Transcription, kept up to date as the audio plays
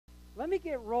let me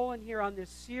get rolling here on this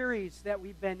series that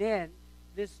we've been in,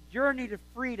 this journey to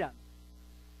freedom.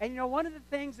 And one of the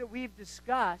things that we've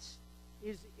discussed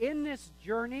is in this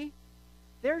journey,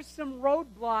 there's some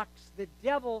roadblocks the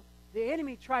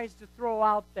enemy tries to throw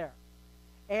out there.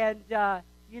 And,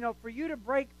 for you to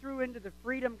break through into the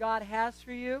freedom God has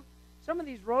for you, some of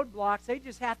these roadblocks, they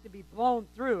just have to be blown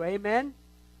through. Amen?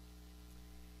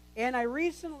 And I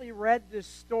recently read this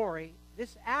story.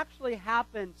 This actually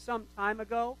happened some time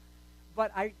ago, but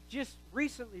I just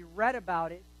recently read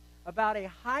about it, about a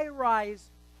high-rise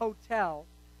hotel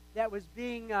that was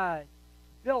being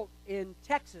built in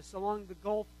Texas along the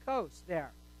Gulf Coast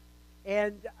there.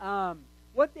 And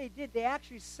what they did, they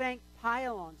actually sank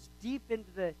pylons deep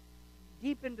into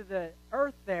the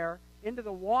earth there, into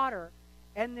the water,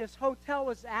 and this hotel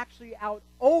was actually out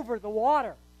over the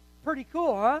water. Pretty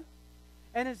cool, huh?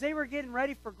 And as they were getting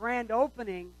ready for grand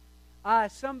opening,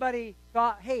 somebody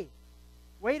thought, hey,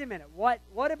 wait a minute,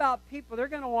 what about people? They're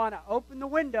going to want to open the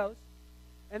windows,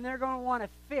 and they're going to want to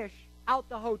fish out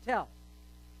the hotel.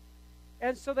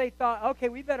 And so they thought, okay,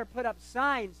 we better put up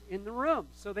signs in the room.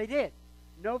 So they did.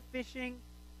 No fishing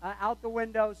out the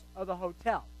windows of the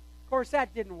hotel. Of course,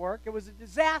 that didn't work. It was a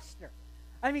disaster.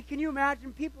 I mean, can you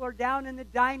imagine? People are down in the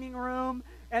dining room,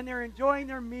 and they're enjoying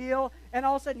their meal, and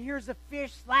all of a sudden, here's a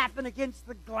fish slapping against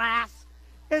the glass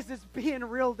as it's being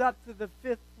reeled up to the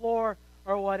 5th floor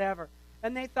or whatever.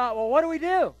 And they thought, well, what do we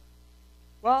do?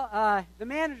 Well, the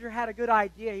manager had a good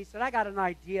idea. He said, I got an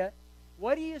idea.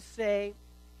 What do you say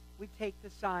we take the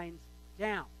signs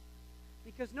down?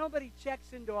 Because nobody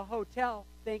checks into a hotel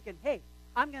thinking, hey,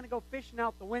 I'm going to go fishing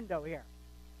out the window here.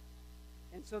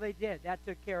 And so they did. That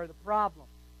took care of the problem.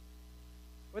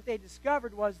 What they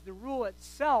discovered was the rule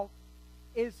itself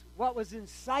is what was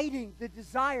inciting the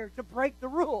desire to break the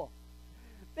rule.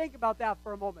 Think about that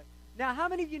for a moment. Now, how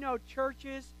many of you know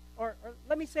churches, or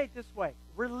let me say it this way,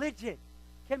 religion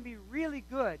can be really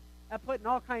good at putting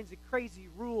all kinds of crazy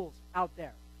rules out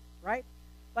there, right?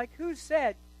 Like, who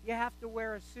said you have to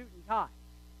wear a suit and tie?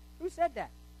 Who said that?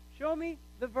 Show me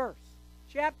the verse.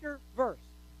 Chapter, verse,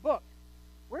 book.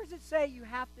 Where does it say you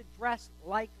have to dress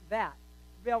like that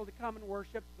to be able to come and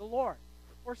worship the Lord?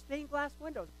 Or stained glass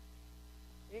windows.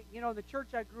 The church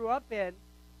I grew up in,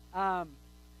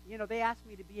 they asked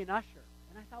me to be an usher.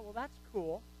 And I thought, well, that's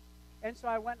cool. And so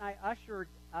I went and I ushered,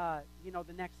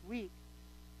 the next week.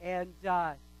 And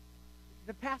the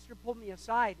pastor pulled me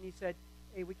aside and he said,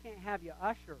 hey, we can't have you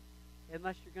usher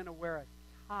unless you're going to wear a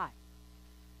tie.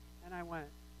 And I went,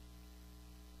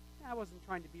 I wasn't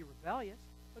trying to be rebellious,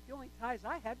 but the only ties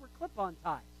I had were clip-on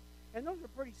ties. And those were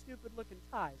pretty stupid-looking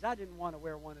ties. I didn't want to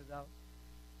wear one of those.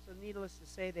 So needless to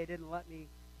say, they didn't let me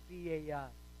be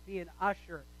an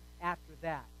usher after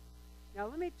that. Now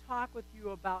let me talk with you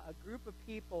about a group of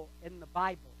people in the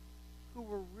Bible who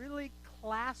were really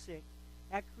classic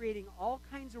at creating all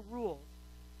kinds of rules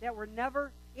that were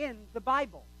never in the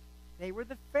Bible. They were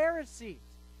the Pharisees.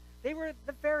 They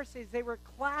were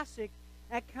classic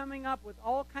at coming up with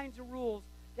all kinds of rules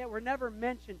that were never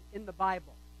mentioned in the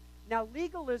Bible. Now,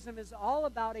 legalism is all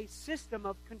about a system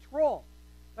of control.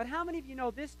 But how many of you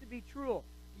know this to be true?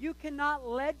 You cannot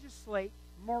legislate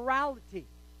morality.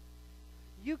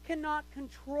 You cannot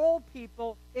control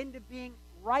people into being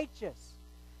righteous.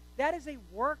 That is a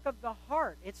work of the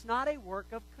heart. It's not a work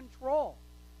of control.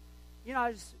 I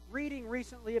was reading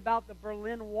recently about the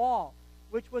Berlin Wall,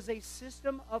 which was a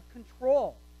system of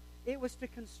control. It was to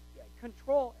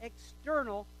control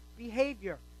external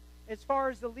behavior. As far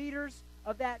as the leaders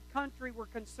of that country were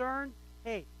concerned,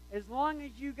 hey, as long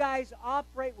as you guys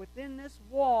operate within this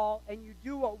wall and you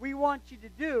do what we want you to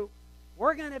do,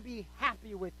 we're going to be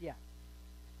happy with you.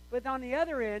 But on the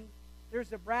other end, there's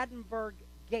the Brandenburg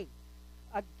Gate.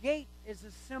 A gate is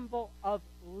a symbol of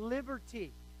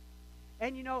liberty.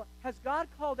 And has God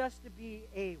called us to be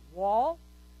a wall,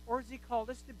 or has he called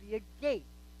us to be a gate?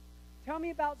 Tell me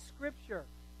about Scripture.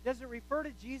 Does it refer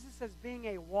to Jesus as being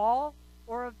a wall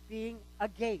or of being a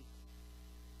gate?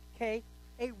 Okay?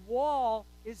 A wall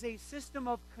is a system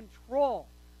of control,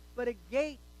 but a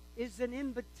gate is an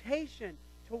invitation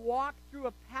to walk through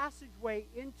a passageway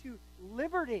into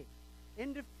liberty,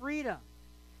 into freedom.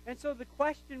 And so the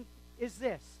question is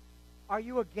this: are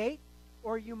you a gate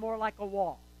or are you more like a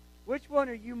wall? Which one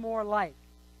are you more like?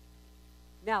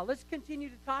 Now, let's continue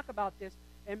to talk about this.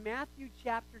 In Matthew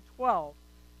chapter 12,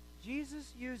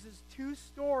 Jesus uses two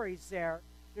stories there.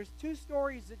 There's two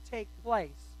stories that take place.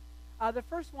 The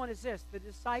first one is this. The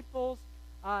disciples,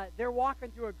 they're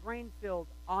walking through a grain field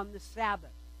on the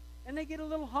Sabbath. And they get a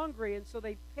little hungry, and so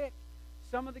they pick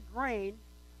some of the grain,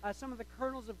 some of the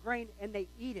kernels of grain, and they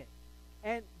eat it.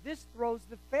 And this throws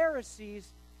the Pharisees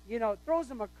throws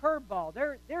them a curveball.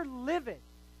 They're livid.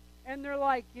 And they're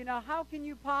like, how can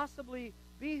you possibly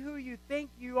be who you think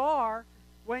you are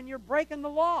when you're breaking the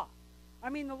law? I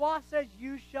mean, the law says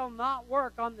you shall not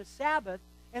work on the Sabbath,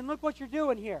 and look what you're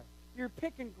doing here. You're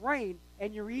picking grain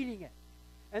and you're eating it.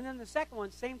 And then the second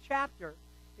one, same chapter,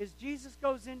 is Jesus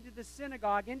goes into the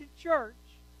synagogue, into church,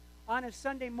 on a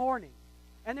Sunday morning.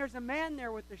 And there's a man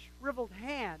there with a shriveled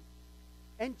hand,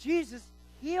 and Jesus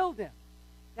healed him.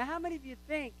 Now, how many of you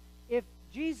think if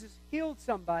Jesus healed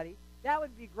somebody, that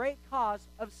would be great cause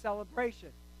of celebration,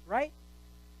 right?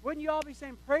 Wouldn't you all be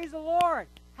saying, praise the Lord,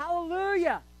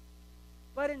 hallelujah?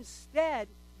 But instead,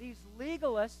 these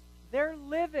legalists, they're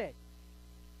livid.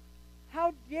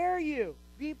 How dare you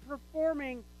be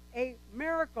performing a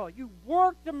miracle? You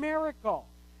worked a miracle,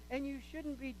 and you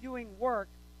shouldn't be doing work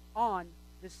on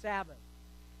the Sabbath.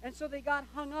 And so they got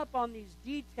hung up on these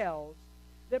details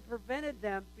that prevented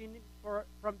them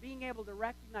from being able to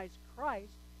recognize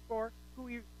Christ for who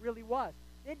he really was.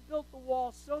 They'd built the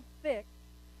wall so thick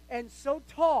and so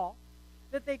tall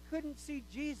that they couldn't see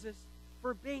Jesus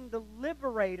for being the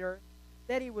liberator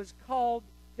that he was called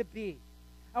to be.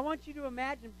 I want you to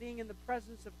imagine being in the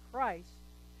presence of Christ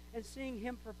and seeing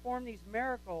him perform these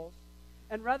miracles,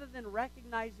 and rather than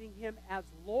recognizing him as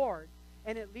Lord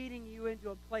and it leading you into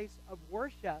a place of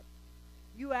worship,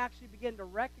 you actually begin to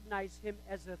recognize him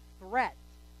as a threat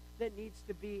that needs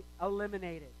to be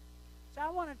eliminated. So I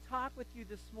want to talk with you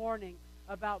this morning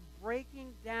about breaking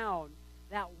down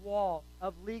that wall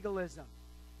of legalism.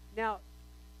 Now,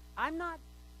 I'm not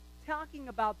talking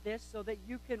about this so that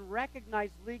you can recognize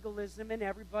legalism in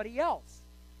everybody else,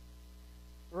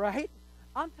 right?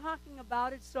 I'm talking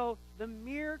about it so the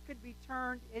mirror could be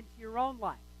turned into your own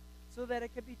life, so that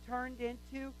it could be turned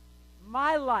into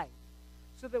my life,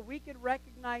 so that we could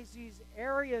recognize these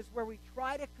areas where we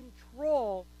try to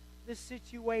control the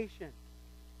situation.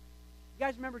 You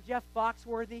guys remember Jeff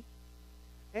Foxworthy?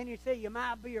 And you say, you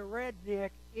might be a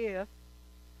redneck if,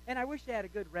 and I wish I had a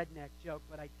good redneck joke,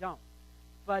 but I don't.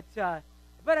 But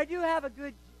I do have a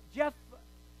good Jeff,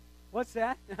 what's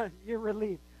that? You're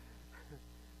relieved.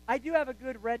 I do have a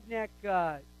good redneck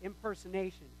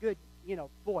impersonation, good,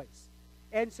 voice.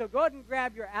 And so go ahead and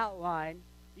grab your outline.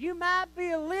 You might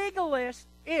be a legalist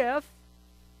if,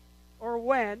 or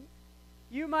when,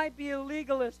 you might be a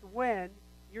legalist when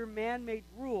your man-made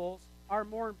rules are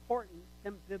more important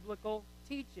than biblical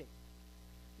teaching.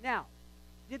 Now,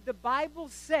 did the Bible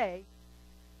say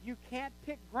you can't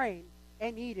pick grain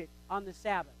and eat it on the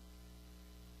Sabbath?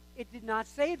 It did not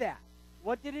say that.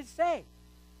 What did it say?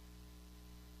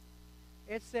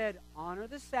 It said, honor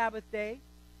the Sabbath day,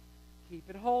 keep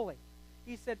it holy.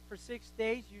 He said, for 6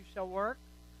 days you shall work.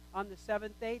 On the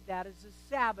seventh day, that is the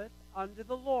Sabbath unto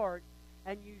the Lord,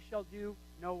 and you shall do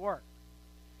no work.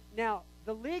 Now,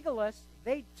 the legalists,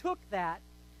 they took that,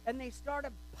 and they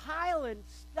started piling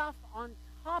stuff on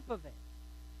top of it.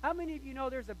 How many of you know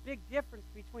there's a big difference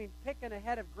between picking a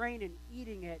head of grain and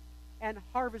eating it and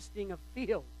harvesting a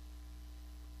field?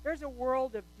 There's a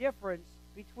world of difference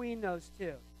between those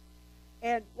two.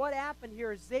 And what happened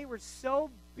here is they were so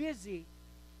busy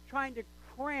trying to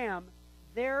cram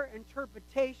their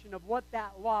interpretation of what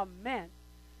that law meant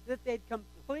that they'd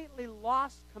completely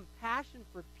lost compassion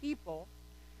for people,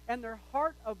 and their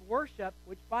heart of worship,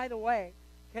 which, by the way,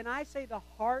 can I say the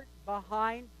heart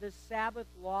behind the Sabbath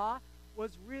law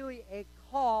was really a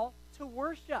call to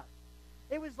worship.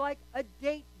 It was like a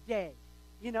date day.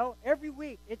 Every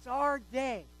week, it's our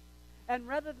day. And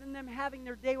rather than them having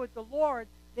their day with the Lord,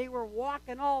 they were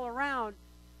walking all around,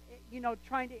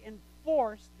 trying to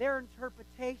enforce their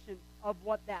interpretation of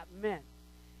what that meant.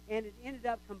 And it ended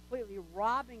up completely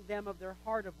robbing them of their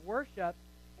heart of worship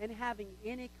and having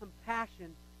any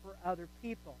compassion for other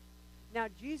people. Now,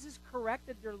 Jesus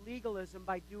corrected their legalism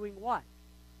by doing what?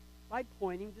 By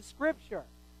pointing to Scripture.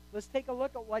 Let's take a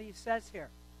look at what he says here.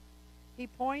 He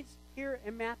points here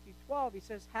in Matthew 12. He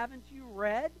says, haven't you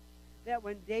read that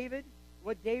what David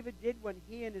did when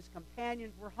he and his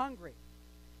companions were hungry?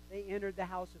 They entered the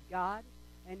house of God,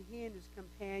 and he and his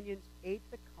companions ate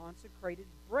the consecrated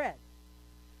bread,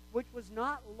 which was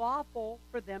not lawful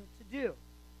for them to do,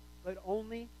 but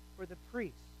only for the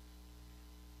priests.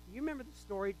 You remember the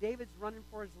story. David's running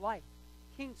for his life.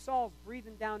 King Saul's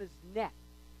breathing down his neck.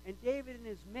 And David and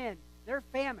his men, they're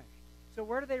famished. So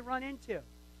where do they run into?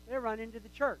 They run into the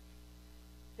church.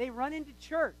 They run into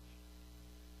church.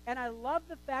 And I love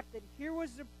the fact that here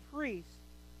was a priest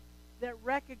that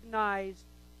recognized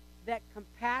that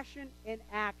compassion in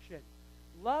action,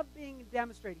 love being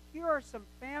demonstrated. Here are some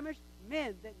famished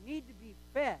men that need to be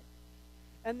fed.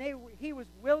 And he was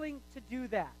willing to do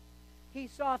that. He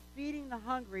saw feeding the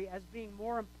hungry as being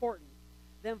more important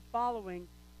than following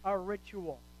a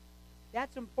ritual.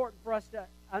 That's important for us to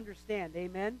understand.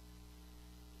 Amen?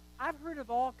 I've heard of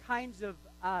all kinds of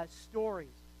stories.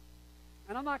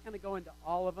 And I'm not going to go into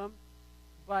all of them.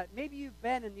 But maybe you've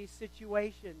been in these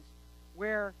situations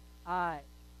where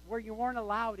you weren't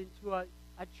allowed into a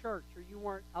church, or you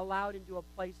weren't allowed into a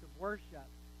place of worship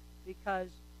because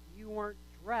you weren't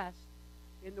dressed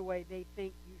in the way they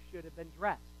think you should have been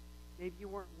dressed. Maybe you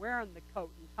weren't wearing the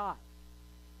coat and tie,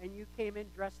 and you came in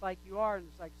dressed like you are, and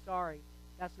it's like, sorry,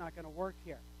 that's not going to work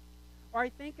here. Or I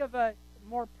think of a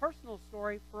more personal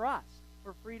story for us,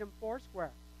 for Freedom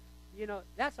Foursquare. You know,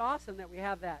 that's awesome that we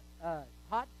have that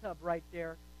hot tub right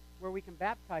there where we can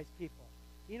baptize people.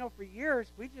 You know, for years,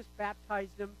 we just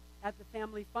baptized them at the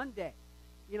Family Fun Day.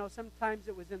 You know, sometimes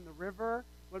it was in the river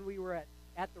when we were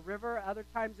at the river. Other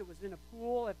times it was in a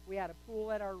pool if we had a pool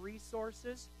at our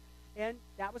resources. And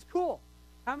that was cool.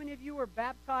 How many of you were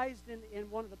baptized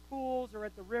in one of the pools or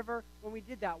at the river when we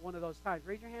did that one of those times?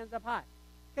 Raise your hands up high.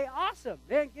 Okay, awesome.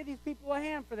 Man, give these people a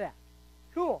hand for that.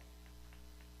 Cool.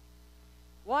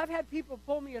 Well, I've had people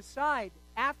pull me aside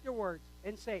afterwards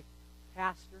and say,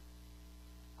 Pastor,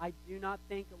 I do not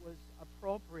think it was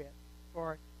appropriate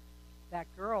for that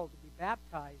girl to be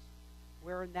baptized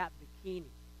wearing that bikini.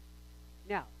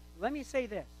 Now, let me say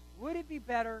this. Would it be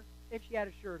better if she had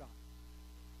a shirt on?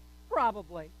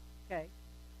 Probably. Okay.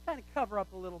 Kind of cover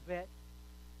up a little bit.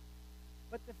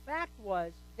 But the fact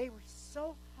was, they were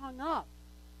so hung up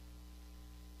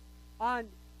on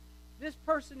this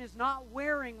person is not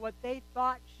wearing what they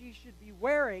thought she should be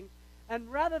wearing,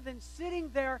 and rather than sitting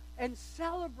there and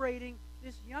celebrating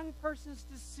this young person's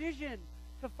decision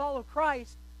to follow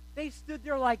Christ, they stood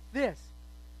there like this.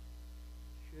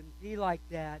 Shouldn't be like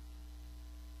that.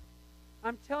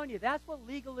 I'm telling you, that's what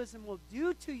legalism will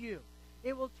do to you.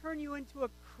 It will turn you into a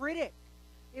critic.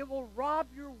 It will rob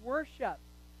your worship.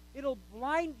 It'll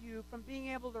blind you from being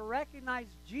able to recognize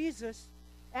Jesus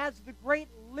as the great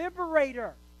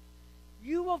liberator.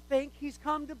 You will think he's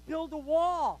come to build a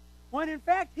wall, when in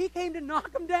fact he came to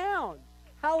knock them down.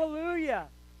 Hallelujah.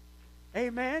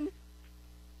 Amen.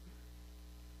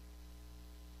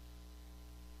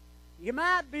 You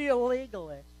might be a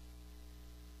legalist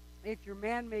if your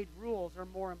man-made rules are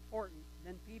more important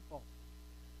than people.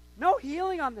 No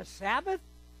healing on the Sabbath?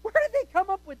 Where did they come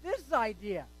up with this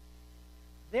idea?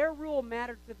 Their rule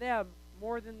mattered to them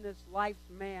more than this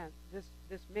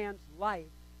man's life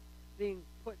being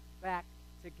put back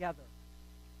together.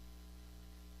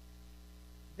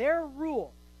 Their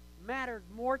rule mattered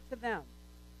more to them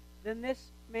than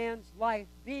this man's life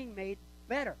being made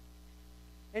better.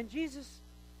 And Jesus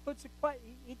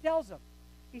he tells them,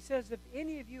 he says, if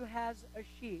any of you has a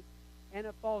sheep and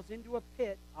it falls into a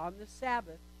pit on the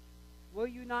Sabbath, will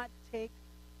you not take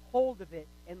hold of it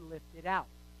and lift it out?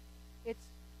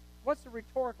 What's the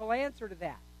rhetorical answer to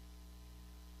that?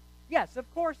 Yes,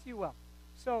 of course you will.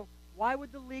 So why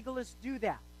would the legalist do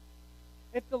that?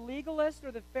 If the legalist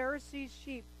or the Pharisee's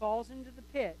sheep falls into the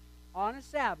pit on a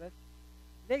Sabbath,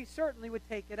 they certainly would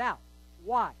take it out.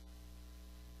 Why?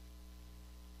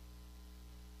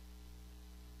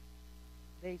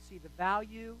 They see the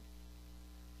value.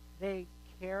 They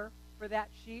care for that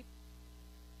sheep.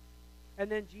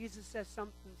 And then Jesus says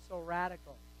something so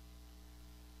radical.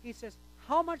 He says,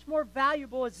 how much more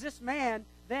valuable is this man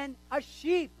than a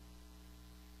sheep?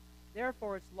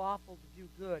 Therefore, it's lawful to do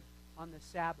good on the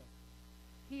Sabbath.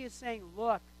 He is saying,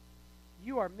 look,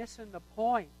 you are missing the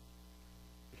point.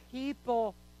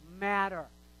 People matter.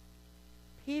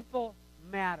 People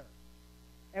matter.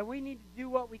 And we need to do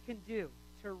what we can do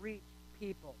to reach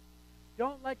people.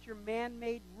 Don't let your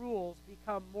man-made rules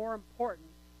become more important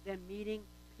than meeting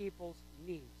people's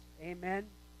needs. Amen?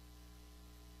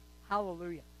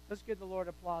 Hallelujah. Let's give the Lord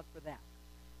applause for that.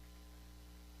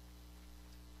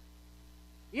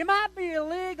 You might be a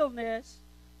legalist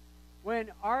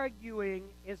when arguing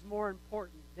is more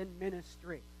important than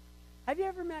ministry. Have you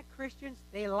ever met Christians?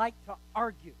 They like to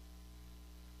argue.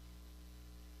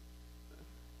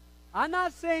 I'm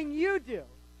not saying you do.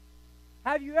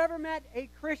 Have you ever met a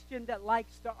Christian that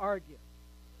likes to argue?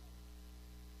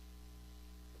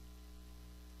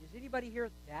 Is anybody here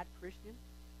that Christian?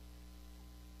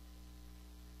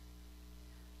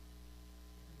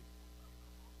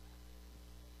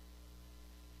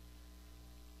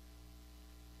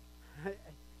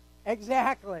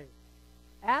 Exactly.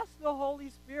 Ask the Holy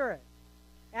Spirit.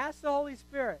 Ask the Holy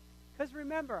Spirit. Because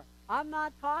remember, I'm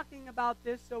not talking about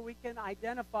this so we can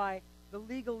identify the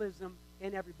legalism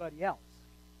in everybody else.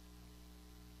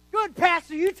 Good,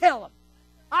 Pastor, you tell him.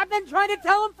 I've been trying to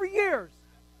tell him for years.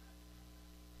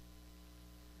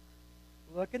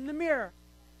 Look in the mirror.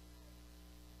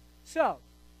 So,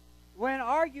 when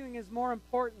arguing is more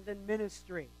important than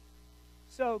ministry.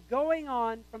 So going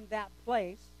on from that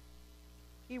place,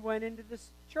 he went into the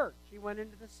church. He went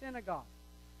into the synagogue.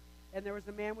 And there was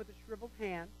a man with a shriveled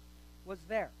hand was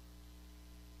there.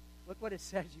 Look what it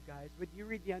says, you guys. Would you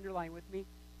read the underline with me?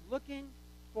 Looking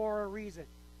for a reason.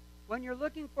 When you're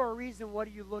looking for a reason, what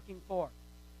are you looking for?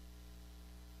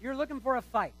 You're looking for a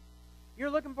fight. You're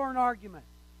looking for an argument.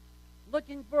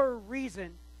 Looking for a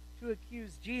reason to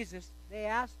accuse Jesus. They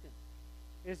asked him,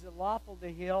 is it lawful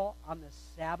to heal on the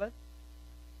Sabbath?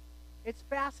 It's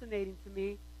fascinating to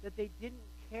me that they didn't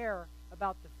care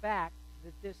about the fact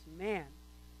that this man's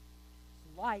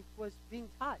life was being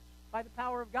touched by the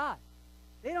power of God.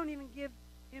 They don't even give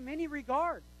him any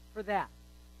regard for that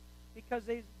because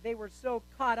they were so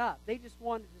caught up. They just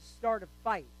wanted to start a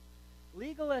fight.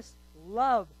 Legalists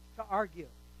love to argue.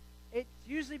 It's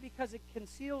usually because it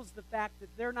conceals the fact that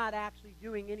they're not actually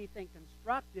doing anything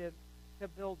constructive to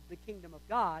build the kingdom of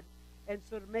God. And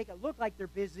so to make it look like they're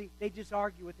busy, they just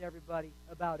argue with everybody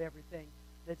about everything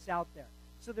that's out there.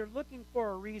 So they're looking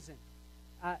for a reason.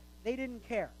 They didn't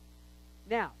care.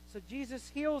 Now, so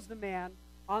Jesus heals the man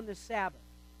on the Sabbath.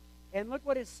 And look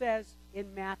what it says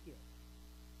in Matthew.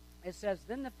 It says,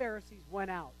 then the Pharisees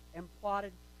went out and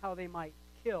plotted how they might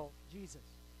kill Jesus.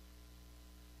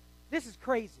 This is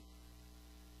crazy.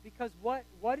 Because what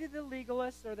do the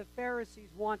legalists or the Pharisees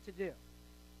want to do?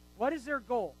 What is their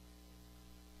goal?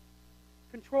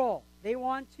 Control. They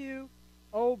want to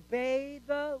obey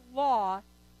the law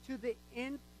to the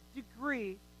nth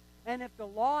degree. And if the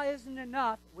law isn't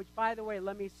enough, which, by the way,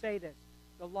 let me say this.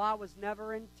 The law was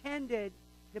never intended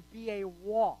to be a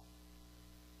wall.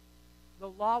 The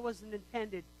law wasn't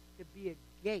intended to be a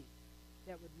gate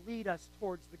that would lead us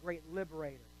towards the great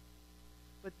liberator.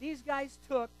 But these guys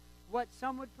took what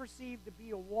some would perceive to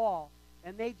be a wall,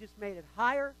 and they just made it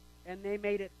higher, and they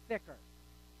made it thicker.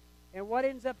 And what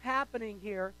ends up happening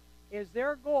here is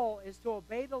their goal is to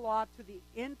obey the law to the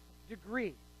nth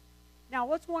degree. Now,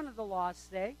 what's one of the laws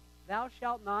say? Thou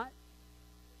shalt not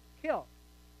kill.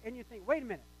 And you think, wait a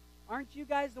minute, aren't you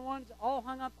guys the ones all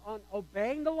hung up on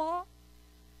obeying the law?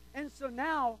 And so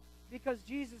now, because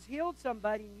Jesus healed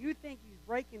somebody and you think he's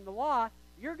breaking the law,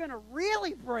 you're going to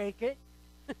really break it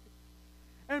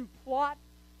and plot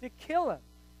to kill him.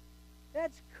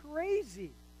 That's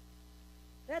crazy.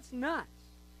 That's nuts.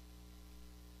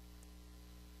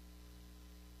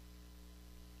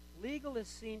 Legalists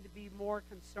seem to be more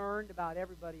concerned about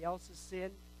everybody else's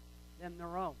sin than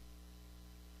their own.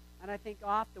 And I think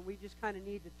often we just kind of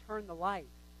need to turn the light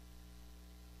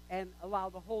and allow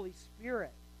the Holy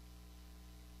Spirit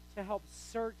to help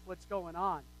search what's going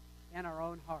on in our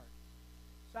own heart.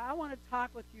 So I want to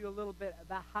talk with you a little bit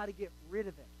about how to get rid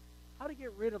of it, how to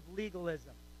get rid of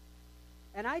legalism.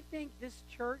 And I think this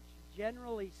church,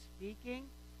 generally speaking,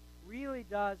 really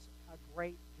does a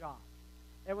great job.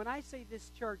 And when I say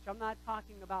this church, I'm not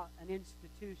talking about an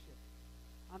institution.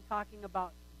 I'm talking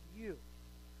about you.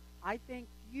 I think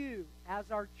you,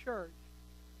 as our church,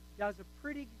 does a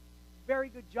very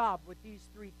good job with these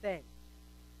three things.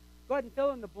 Go ahead and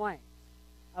fill in the blanks.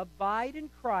 Abide in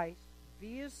Christ,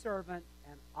 be his servant,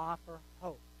 and offer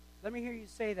hope. Let me hear you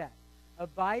say that.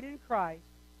 Abide in Christ,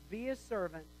 be his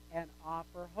servant, and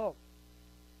offer hope.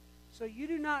 So you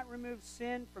do not remove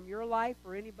sin from your life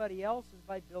or anybody else's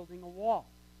by building a wall.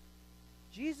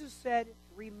 Jesus said,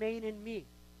 remain in me.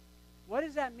 What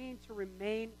does that mean to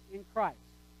remain in Christ?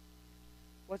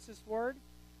 What's this word?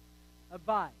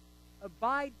 Abide.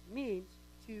 Abide means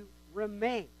to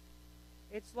remain.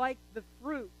 It's like the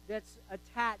fruit that's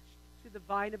attached to the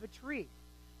vine of a tree.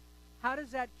 How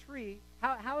is that tree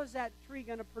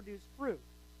going to produce fruit?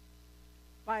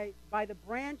 By the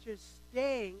branches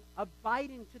staying,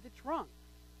 abiding to the trunk.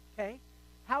 Okay?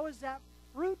 How is that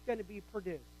fruit going to be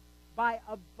produced? By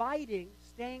abiding,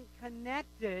 staying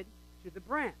connected to the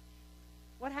branch.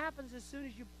 What happens as soon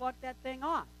as you pluck that thing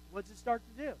off? What does it start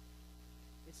to do?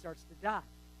 It starts to die.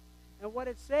 And what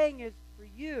it's saying is, for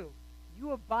you,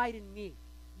 you abide in me.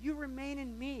 You remain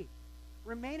in me.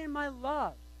 Remain in my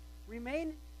love.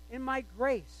 Remain in my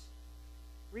grace.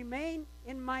 Remain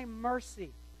in my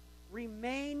mercy.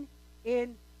 Remain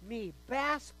in me.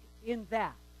 Bask in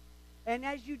that. And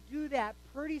as you do that,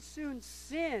 pretty soon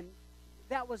sin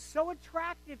that was so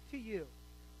attractive to you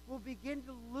will begin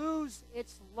to lose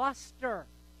its luster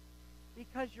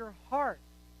because your heart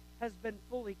has been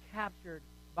fully captured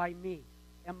by me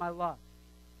and my love.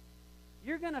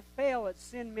 You're going to fail at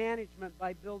sin management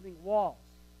by building walls.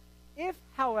 If,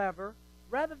 however,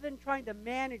 rather than trying to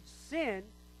manage sin,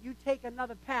 you take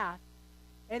another path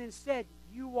and instead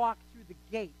you walk through the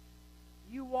gate.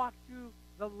 You walk through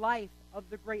the life of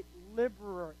the great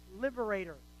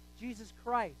liberator, Jesus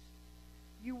Christ.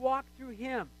 You walk through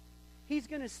him. He's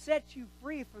going to set you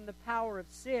free from the power of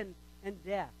sin and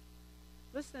death.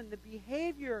 Listen, the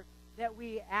behavior that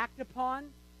we act upon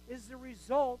is the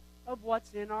result of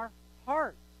what's in our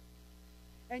heart.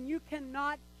 And you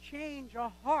cannot change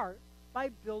a heart by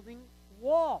building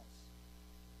walls.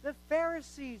 The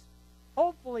Pharisees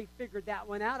hopefully figured that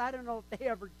one out. I don't know if they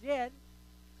ever did.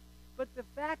 But the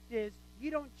fact is, you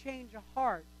don't change a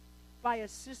heart by a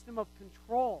system of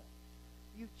control.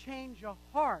 You change a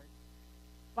heart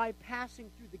by passing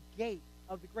through the gate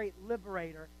of the great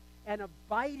liberator and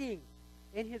abiding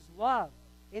in his love,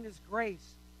 in his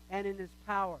grace, and in his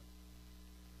power.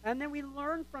 And then we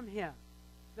learn from him.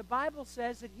 The Bible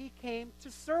says that he came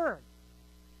to serve.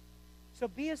 So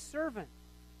be a servant.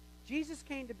 Jesus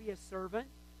came to be a servant.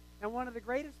 And one of the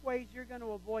greatest ways you're going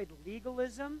to avoid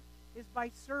legalism is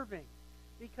by serving.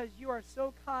 Because you are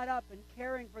so caught up in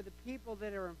caring for the people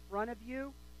that are in front of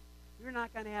you, you're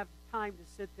not going to have time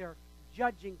to sit there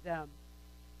judging them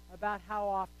about how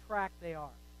off track they are.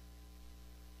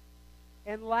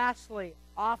 And lastly,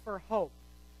 offer hope.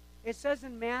 It says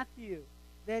in Matthew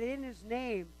that in his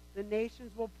name the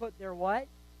nations will put their what?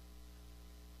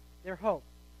 Their hope.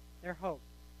 Their hope.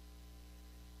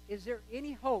 Is there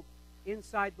any hope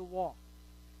inside the wall?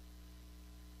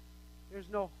 There's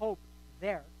no hope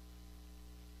there.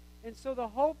 And so the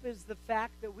hope is the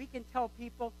fact that we can tell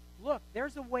people, look,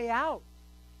 there's a way out.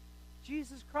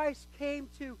 Jesus Christ came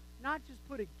to not just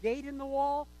put a gate in the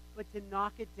wall, but to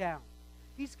knock it down.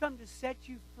 He's come to set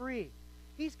you free.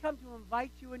 He's come to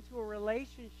invite you into a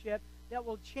relationship that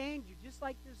will change you, just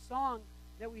like this song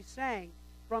that we sang,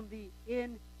 from the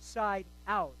inside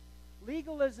out.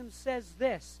 Legalism says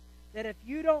this, that if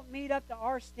you don't meet up to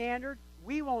our standard,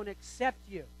 we won't accept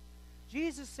you.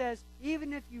 Jesus says,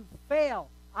 even if you fail,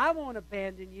 I won't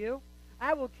abandon you.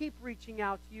 I will keep reaching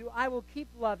out to you. I will keep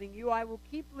loving you. I will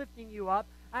keep lifting you up.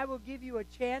 I will give you a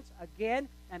chance again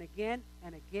and again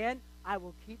and again. I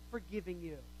will keep forgiving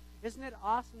you. Isn't it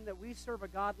awesome that we serve a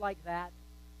God like that?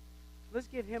 Let's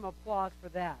give him applause for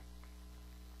that.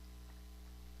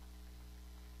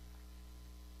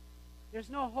 There's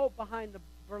no hope behind the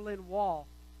Berlin Wall,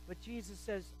 but Jesus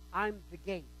says, I'm the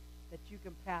gate that you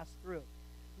can pass through.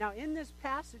 Now, in this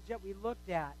passage that we looked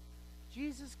at,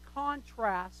 Jesus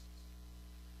contrasts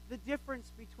the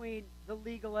difference between the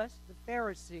legalist, the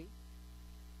Pharisee,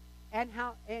 and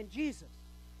Jesus.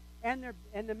 And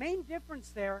the main difference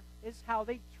there is how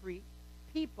they treat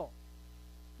people.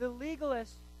 The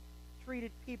legalists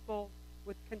treated people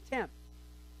with contempt,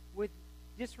 with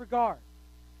disregard.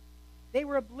 They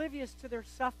were oblivious to their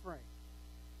suffering.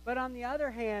 But on the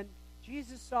other hand,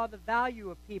 Jesus saw the value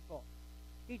of people.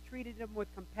 He treated them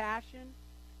with compassion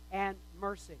and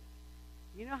mercy.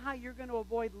 You know how you're going to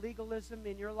avoid legalism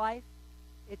in your life?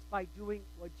 It's by doing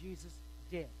what Jesus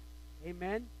did.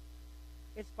 Amen?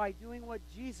 It's by doing what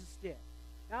Jesus did.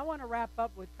 Now, I want to wrap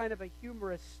up with kind of a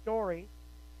humorous story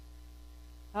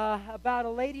about a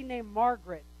lady named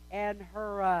Margaret and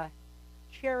her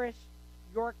cherished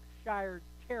Yorkshire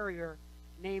Terrier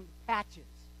named Patches.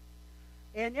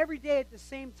 And every day at the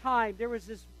same time, there was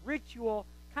this ritual,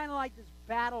 kind of like this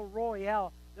battle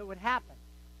royale that would happen.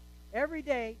 Every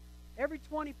day, every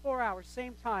 24 hours,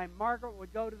 same time, Margaret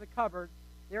would go to the cupboard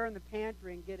there in the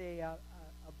pantry and get a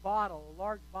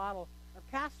large bottle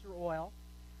of castor oil,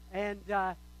 and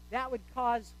that would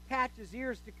cause Patch's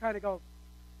ears to kind of go.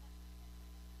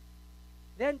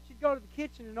 Then she'd go to the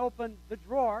kitchen and open the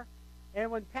drawer, and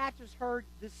when Patches heard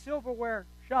the silverware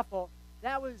shuffle,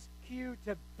 that was cue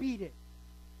to beat it.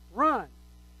 Run.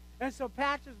 And so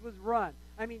Patches was run.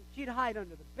 I mean, she'd hide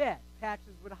under the bed.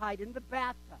 Patches would hide in the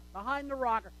bathtub, behind the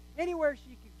rocker, anywhere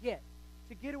she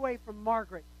could get away from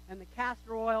Margaret and the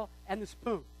castor oil and the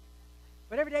spoon.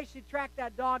 But every day she'd track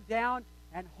that dog down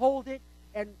and hold it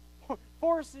and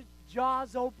force its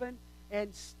jaws open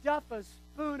and stuff a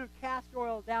spoon of castor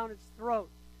oil down its throat.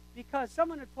 Because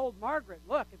someone had told Margaret,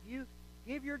 look, if you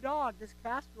give your dog this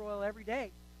castor oil every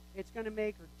day, it's going to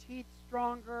make her teeth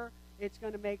stronger. It's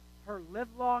going to make her live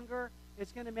longer.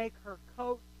 It's going to make her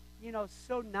coat,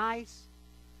 so nice.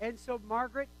 And so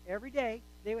Margaret, every day,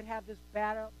 they would have this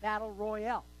battle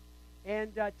royale.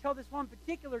 And till this one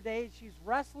particular day, she's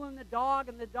wrestling the dog,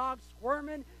 and the dog's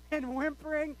squirming and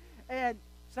whimpering. And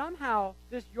somehow,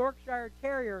 this Yorkshire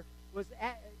Terrier was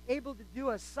able to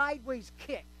do a sideways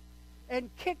kick and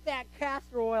kick that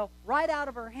castor oil right out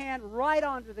of her hand, right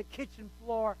onto the kitchen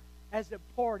floor as it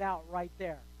poured out right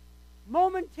there.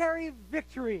 Momentary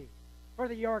victory for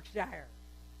the Yorkshire.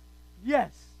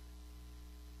 Yes.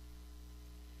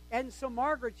 And so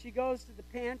Margaret, she goes to the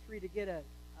pantry to get a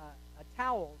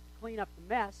towel to clean up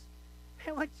the mess.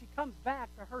 And when she comes back,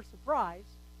 to her surprise,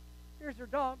 here's her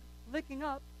dog licking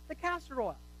up the castor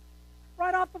oil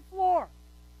right off the floor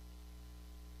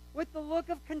with the look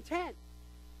of content,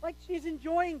 like she's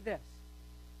enjoying this.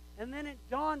 And then it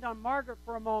dawned on Margaret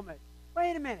for a moment,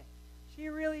 wait a minute, she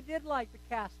really did like the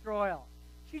castor oil.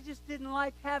 She just didn't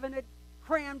like having it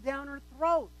crammed down her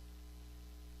throat.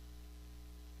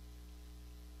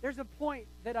 There's a point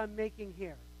that I'm making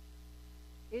here.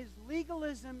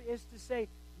 Legalism is to say,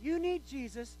 you need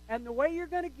Jesus, and the way you're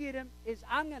going to get him is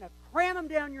I'm going to cram him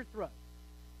down your throat.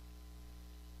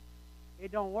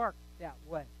 It don't work that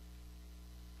way.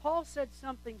 Paul said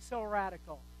something so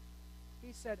radical.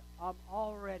 He said, I'm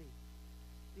already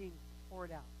being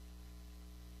poured out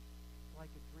like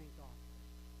a drink offering.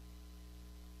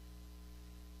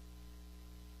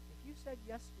 If you said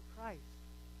yes to Christ,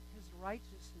 his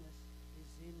righteousness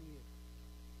is in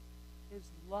you. His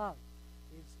love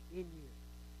is in you.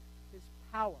 His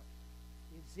power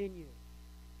is in you.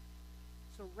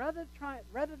 So rather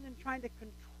than trying to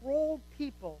control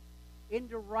people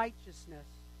into righteousness,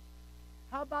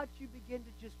 how about you begin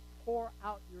to just pour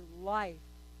out your life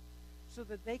so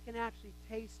that they can actually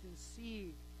taste and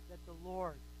see that the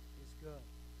Lord is good?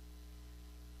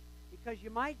 Because you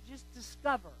might just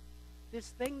discover this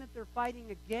thing that they're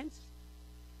fighting against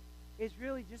is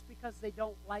really just because they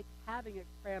don't like having it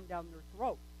crammed down their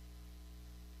throat.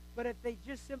 But if they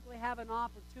just simply have an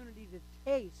opportunity to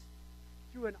taste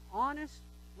through an honest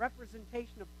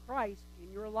representation of Christ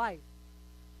in your life,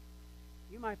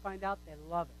 you might find out they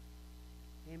love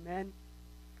it. Amen?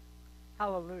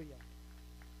 Hallelujah.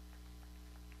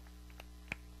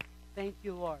 Thank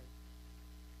you, Lord.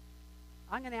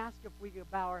 I'm going to ask if we could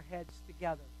bow our heads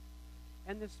together.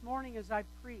 And this morning as I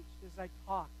preached, as I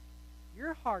talked,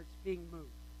 your heart's being moved.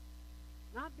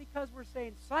 Not because we're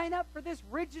saying, sign up for this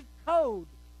rigid code.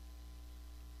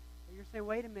 But you're saying,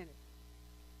 wait a minute.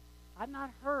 I've not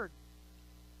heard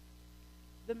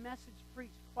the message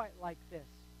preached quite like this,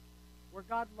 where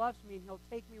God loves me and he'll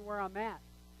take me where I'm at,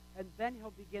 and then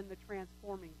he'll begin the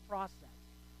transforming process.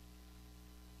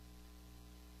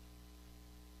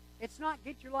 It's not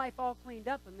get your life all cleaned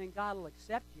up and then God will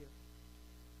accept you.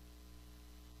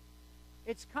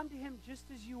 It's come to him just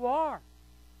as you are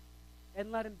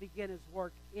and let him begin his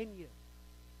work in you.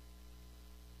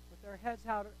 With our heads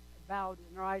bowed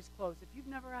and our eyes closed, if you've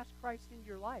never asked Christ into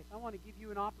your life, I want to give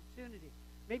you an opportunity.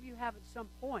 Maybe you have at some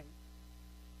point,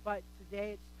 but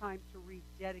today it's time to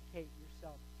rededicate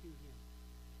yourself to him.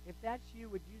 If that's you,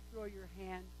 would you throw your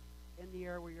hand in the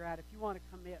air where you're at if you want to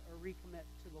commit or recommit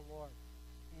to the Lord?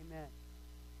 Amen.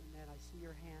 Amen. I see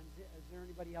your hands. Is there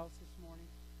anybody else this morning?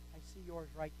 I see yours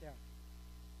right there.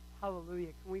 Hallelujah.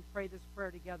 Can we pray this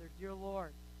prayer together? Dear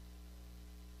Lord,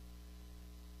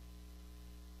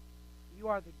 you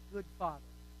are the good Father.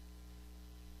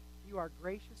 You are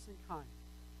gracious and kind.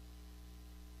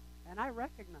 And I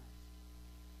recognize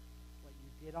what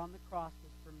you did on the cross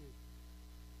was for me.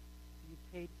 You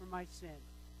paid for my sin.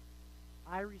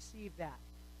 I receive that.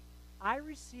 I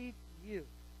receive you.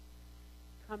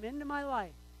 Come into my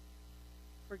life.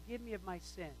 Forgive me of my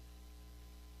sin.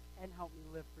 And help me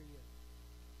live for you.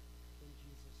 In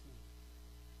Jesus' name.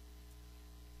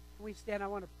 Can we stand? I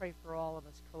want to pray for all of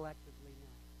us collectively now.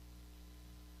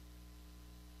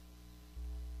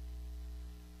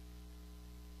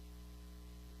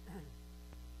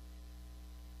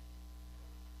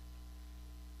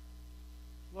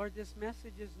 Lord, this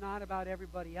message is not about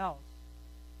everybody else.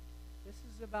 This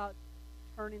is about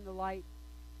turning the light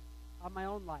on my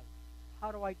own life.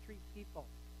 How do I treat people?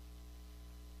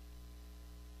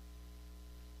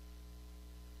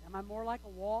 Am I more like a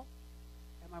wall?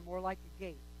 Am I more like a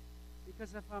gate?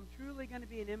 Because if I'm truly going to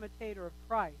be an imitator of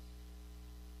Christ,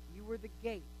 you were the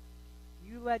gate.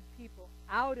 You led people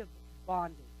out of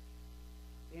bondage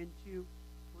into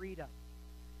freedom.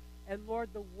 And Lord,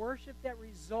 the worship that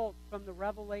results from the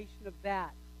revelation of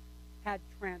that had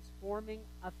transforming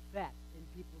effect in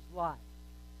people's lives.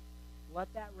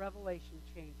 Let that revelation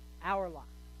change our lives.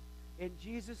 In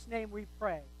Jesus' name we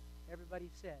pray. Everybody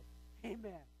said,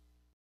 amen.